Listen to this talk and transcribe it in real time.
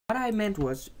what I meant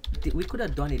was we could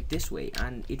have done it this way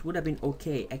and it would have been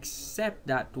okay, except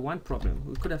that one problem.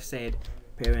 We could have said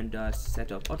parent does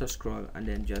setup auto scroll and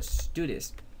then just do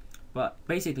this. But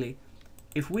basically,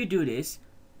 if we do this,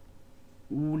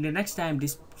 the next time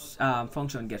this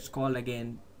function gets called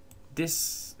again,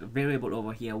 this variable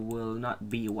over here will not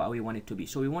be what we want it to be.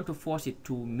 So we want to force it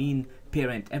to mean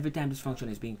parent every time this function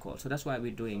is being called. So that's why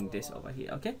we're doing this over here.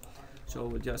 Okay, so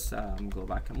we'll just go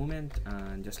back a moment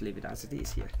and just leave it as it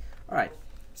is here. All right,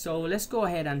 so let's go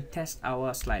ahead and test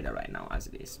our slider right now as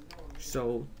it is.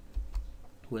 So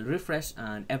we'll refresh,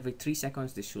 and every 3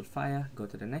 seconds this should fire. Go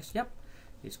to the next. Yep,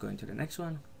 it's going to the next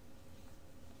one.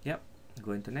 Yep,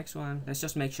 going to the next one. Let's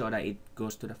just make sure that it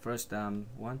goes to the first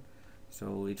one.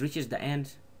 So it reaches the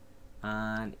end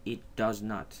and it does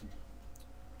not.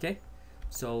 Okay,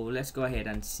 so let's go ahead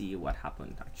and see what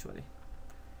happened actually.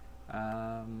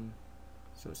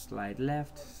 So slide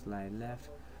left, slide left.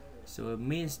 So it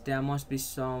means there must be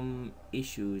some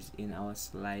issues in our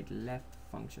slide left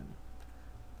function.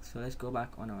 So let's go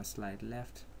back on our slide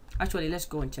left. Actually, let's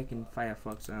go and check in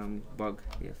Firefox bug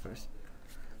here first.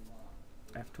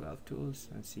 F12 tools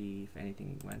and see if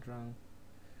anything went wrong.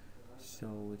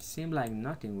 So it seemed like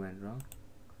nothing went wrong.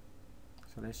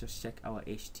 So let's just check our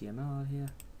HTML here.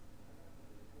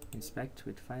 Inspect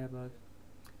with Firebug.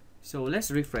 So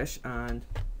let's refresh and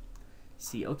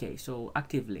see. Okay, so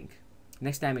active link.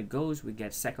 Next time it goes, we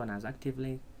get second as active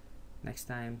link. Next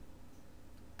time,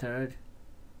 third.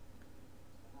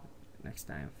 Next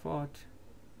time, fourth.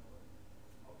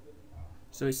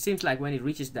 So it seems like when it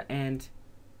reaches the end,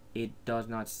 it does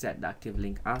not set the active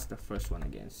link as the first one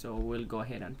again. So we'll go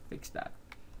ahead and fix that.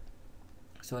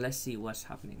 So let's see what's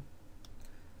happening.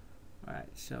 All right,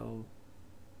 so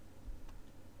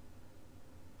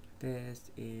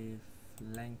test if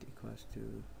length equals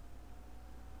to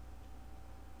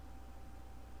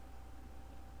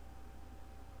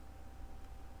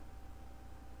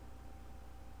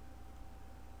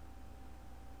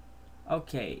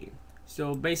okay,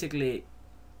 so basically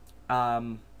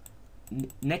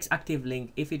next active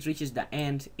link, if it reaches the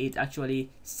end, it actually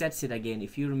sets it again.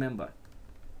 If you remember,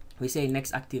 we say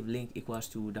next active link equals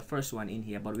to the first one in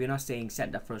here, but we're not saying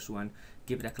set the first one,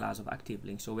 give it a class of active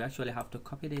link. So we actually have to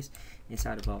copy this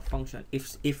inside of our function if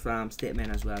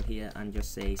statement as well here, and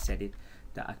just say set it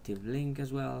the active link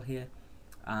as well here.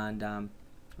 And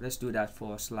let's do that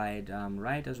for slide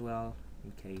right as well,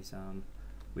 in case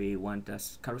we want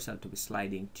this carousel to be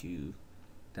sliding to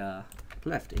the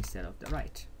left instead of the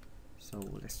right. So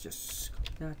let's just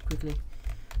copy that quickly,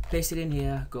 paste it in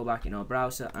here, go back in our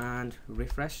browser and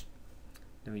refresh.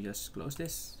 Let me just close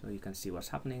this so you can see what's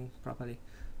happening properly.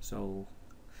 So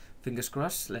fingers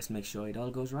crossed, let's make sure it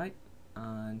all goes right.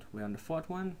 And we're on the fourth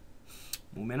one.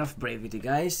 Moment of bravery,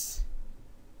 guys.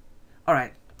 All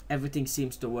right, everything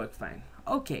seems to work fine.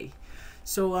 Okay,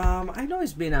 so I know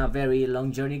it's been a very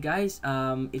long journey, guys.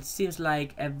 It seems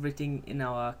like everything in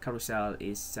our carousel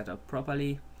is set up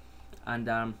properly,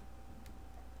 and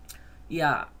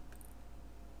yeah,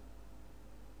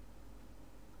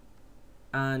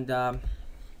 and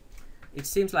it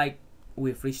seems like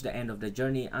we've reached the end of the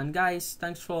journey. And guys,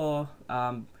 thanks for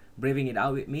braving it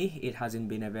out with me. It hasn't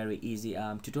been a very easy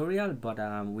tutorial, but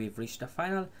we've reached the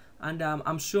final, and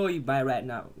I'm sure you by right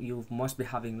now you must be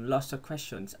having lots of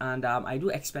questions, and I do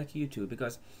expect you to,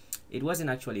 because it wasn't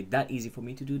actually that easy for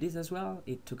me to do this as well.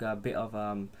 It took a bit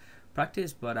of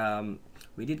practice, but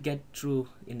we did get through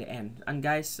in the end. And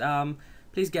guys,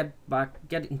 please get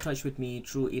in touch with me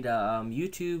through either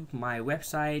YouTube, my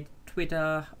website,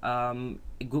 Twitter,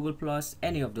 Google Plus,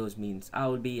 any of those means. I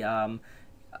will be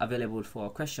available for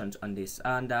questions on this.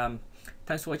 And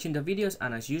thanks for watching the videos,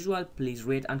 and as usual, please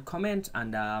rate and comment,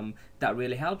 and that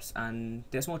really helps. And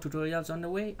there's more tutorials on the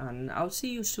way, and I'll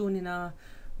see you soon in a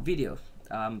video.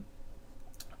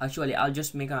 Actually, I'll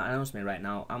just make an announcement right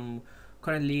now. I'm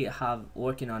currently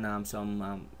working on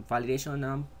some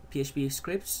validation PHP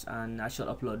scripts, and I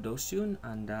shall upload those soon,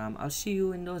 and I'll see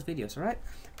you in those videos. All right,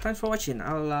 thanks for watching.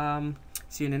 I'll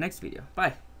see you in the next video.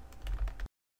 Bye.